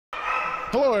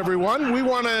Hello, everyone. We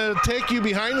want to take you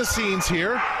behind the scenes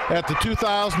here at the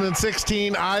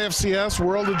 2016 IFCS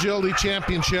World Agility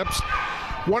Championships.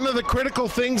 One of the critical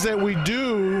things that we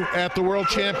do at the World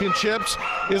Championships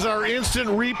is our instant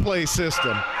replay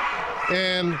system.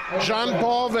 And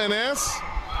Jean-Paul Van Es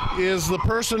is the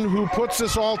person who puts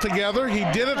this all together. He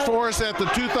did it for us at the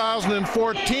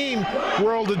 2014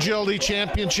 World Agility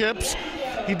Championships.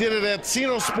 He did it at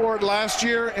Sinosport last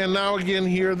year and now again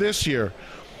here this year.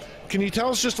 Can you tell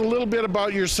us just a little bit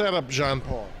about your setup,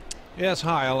 Jean-Paul? Yes,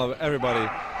 hi, hello everybody.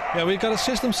 Yeah, we got a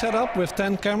system set up with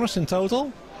 10 cameras in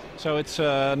total. So it's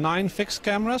 9 fixed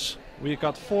cameras. We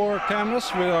got 4 cameras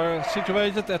which are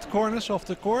situated at corners of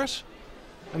the course.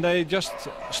 And they just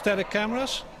static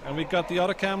cameras. And we got the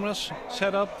other cameras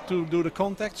set up to do the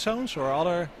contact zones or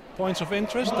other points of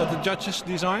interest that the judges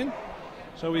design.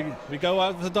 So we go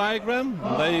out with a diagram.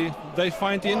 They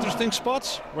find the interesting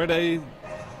spots where they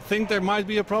think there might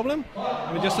be a problem.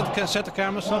 We just set the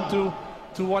cameras up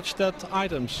to watch that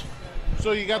items.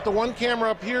 So you got the one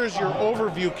camera up here is your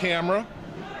overview camera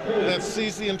that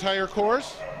sees the entire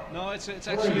course? No, it's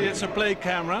a play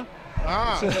camera.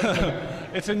 Ah.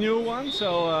 It's a new one,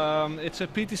 so it's a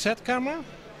PTZ camera.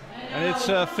 And it's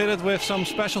fitted with some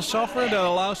special software that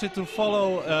allows it to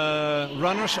follow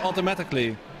runners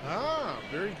automatically. Ah,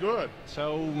 very good.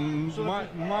 So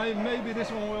maybe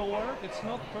this one will work. It's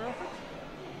not perfect.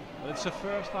 It's the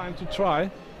first time to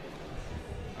try.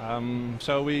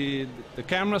 So the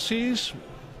camera sees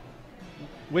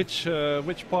which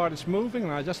part is moving,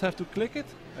 and I just have to click it,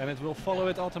 and it will follow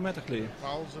it automatically.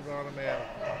 Follows it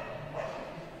automatically.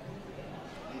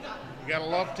 You gotta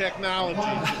love technology.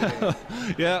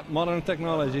 Yeah, modern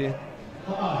technology.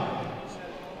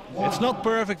 It's not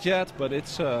perfect yet, but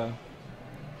it's.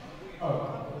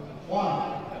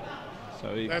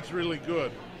 That's really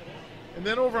good. And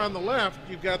then over on the left,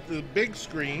 you've got the big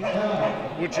screen,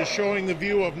 which is showing the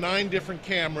view of 9 different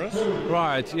cameras.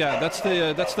 Right. Yeah, that's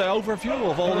the overview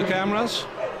of all the cameras,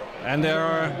 and there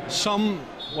are some.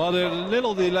 Well, there's a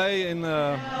little delay in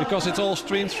because it's all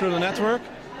streamed through the network,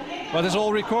 but it's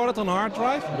all recorded on a hard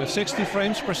drive with 60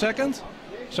 frames per second.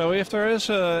 So if there is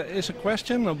a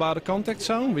question about a contact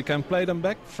zone, we can play them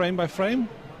back frame by frame,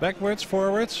 backwards,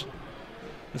 forwards.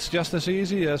 It's just as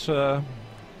easy as.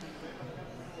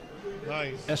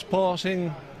 Nice. As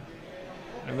pausing,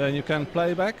 and then you can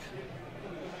play back.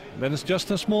 Then it's just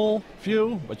a small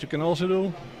view, but you can also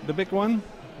do the big one.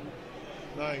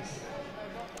 Nice.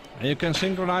 And you can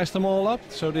synchronize them all up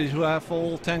so that you have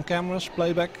all 10 cameras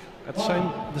play back at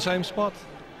the same spot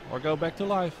or go back to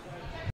live.